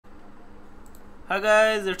Hi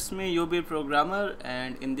guys, it's me UBprogrammer,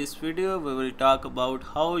 and in this video we will talk about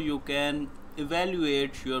how you can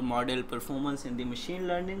evaluate your model performance in the machine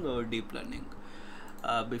learning or deep learning.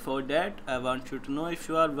 Before that, I want you to know if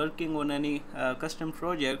you are working on any custom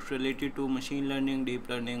project related to machine learning, deep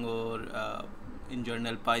learning, or in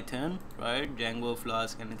general Python, right, Django,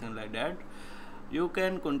 Flask, anything like that, you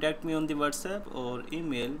can contact me on the WhatsApp or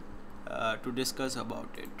email to discuss about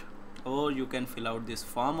it, or you can fill out this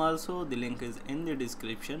form also. The link is in the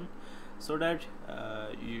description so that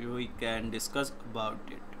you can discuss about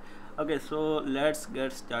it. Okay, so let's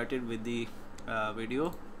get started with the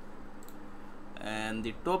video. And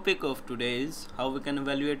the topic of today is how we can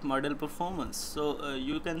evaluate model performance. So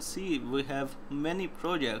you can see we have many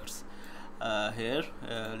projects here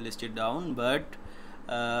listed down, but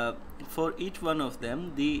for each one of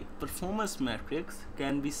them the performance metrics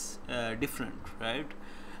can be different, right?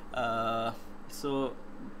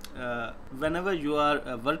 Whenever you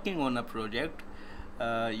are working on a project,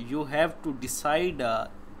 you have to decide a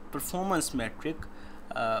performance metric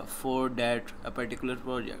for that particular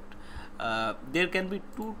project. There can be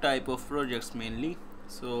two type of projects mainly.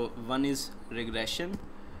 So one is regression,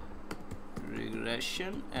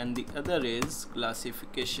 and the other is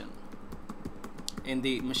classification. In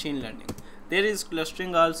the machine learning there is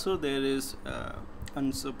clustering also, there is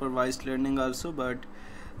unsupervised learning also, but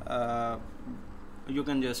you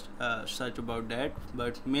can just search about that.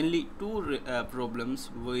 But mainly two problems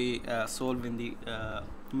we solve in the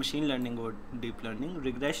machine learning or deep learning: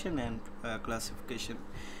 regression and classification,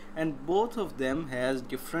 and both of them has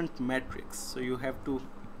different metrics, so you have to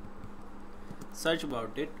search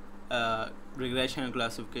about it, regression and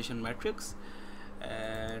classification metrics.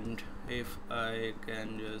 And if I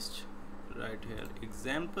can just write here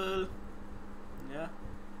example, yeah,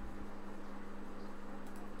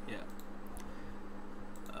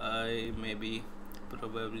 I maybe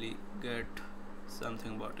probably get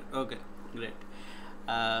something about it. Okay, great.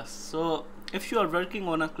 So if you are working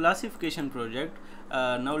on a classification project,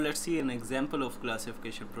 now let's see an example of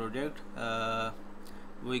classification project.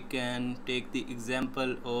 We can take the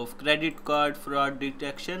example of credit card fraud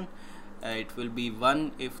detection. It will be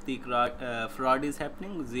 1 if the fraud is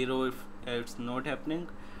happening, 0 if it's not happening.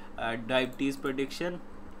 Diabetes prediction,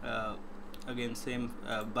 again same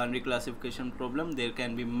binary classification problem. There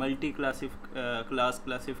can be multi-class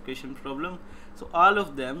classification problem. So all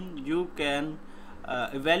of them you can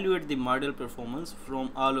evaluate the model performance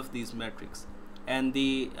from all of these metrics, and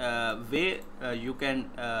the way you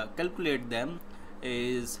can calculate them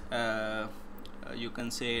is you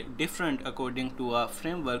can say different according to a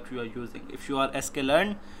framework you are using. If you are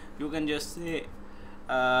sklearn, you can just say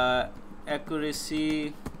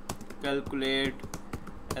accuracy calculate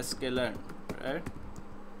sklearn, right?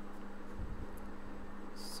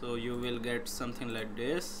 So you will get something like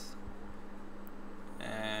this,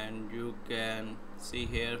 and you can see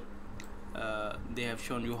here they have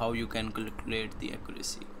shown you how you can calculate the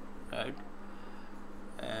accuracy, right?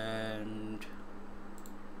 And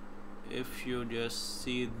if you just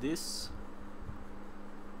see this,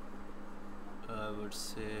 I would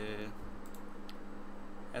say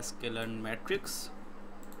sklearn matrix,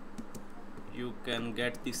 you can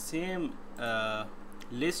get the same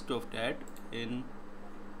list of that in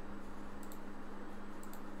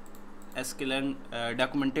sklearn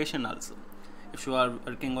documentation also. If you are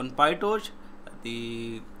working on PyTorch,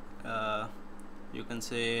 the you can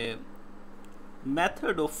say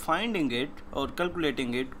method of finding it or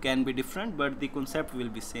calculating it can be different, but the concept will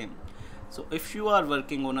be same. So if you are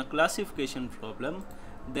working on a classification problem,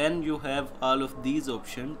 then you have all of these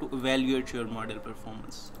options to evaluate your model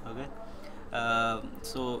performance. Okay,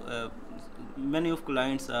 many of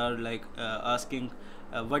clients are like asking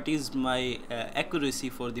what is my accuracy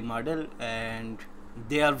for the model, and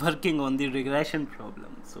they are working on the regression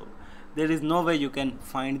problem. So there is no way you can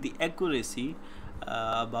find the accuracy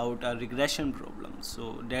about a regression problem.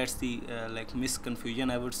 So that's the like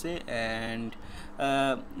misconfusion, I would say. And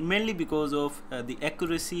mainly because of the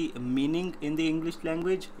accuracy meaning in the English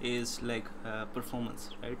language is like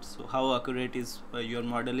performance, right? So how accurate is your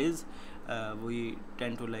model is, we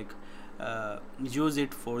tend to like use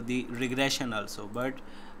it for the regression also, but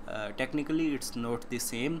technically it's not the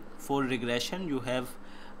same. For regression you have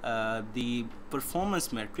the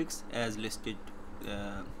performance metrics as listed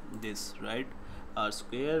this, right? R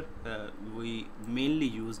square, we mainly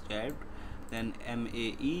use that. Then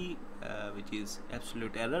MAE, which is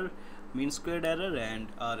absolute error, mean squared error,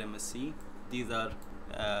 and RMSE. These are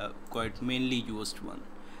quite mainly used one,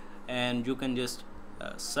 and you can just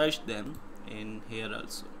search them in here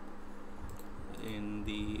also in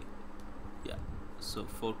the So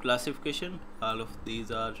for classification, all of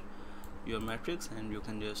these are your metrics, and you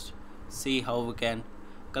can just see how we can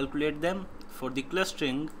calculate them. For the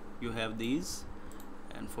clustering, you have these,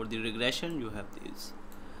 and for the regression, you have these.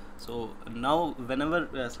 So now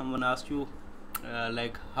whenever someone asks you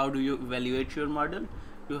like how do you evaluate your model,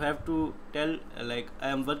 you have to tell like I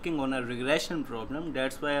am working on a regression problem,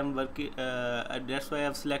 that's why I'm working that's why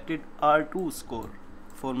I've selected R2 score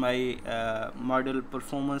for my model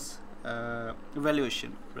performance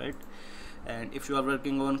evaluation, right? And if you are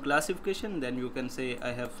working on classification, then you can say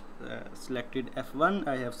I have selected F1,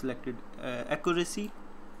 I have selected accuracy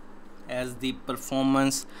as the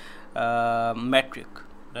performance metric,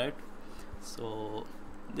 right? So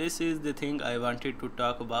this is the thing I wanted to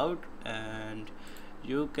talk about, and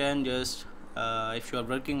you can just if you are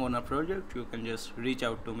working on a project, you can just reach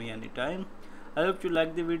out to me anytime. I hope you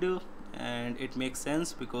like the video and it makes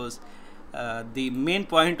sense, because the main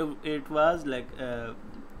point of it was like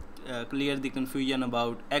clear the confusion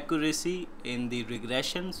about accuracy in the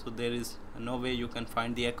regression. So there is no way you can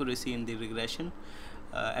find the accuracy in the regression.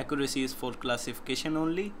 Accuracy is for classification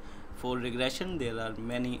only. For regression, there are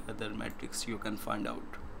many other metrics you can find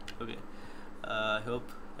out. Okay, I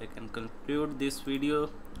hope I can conclude this video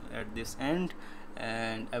at this end,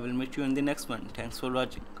 and I will meet you in the next one. Thanks for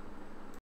watching.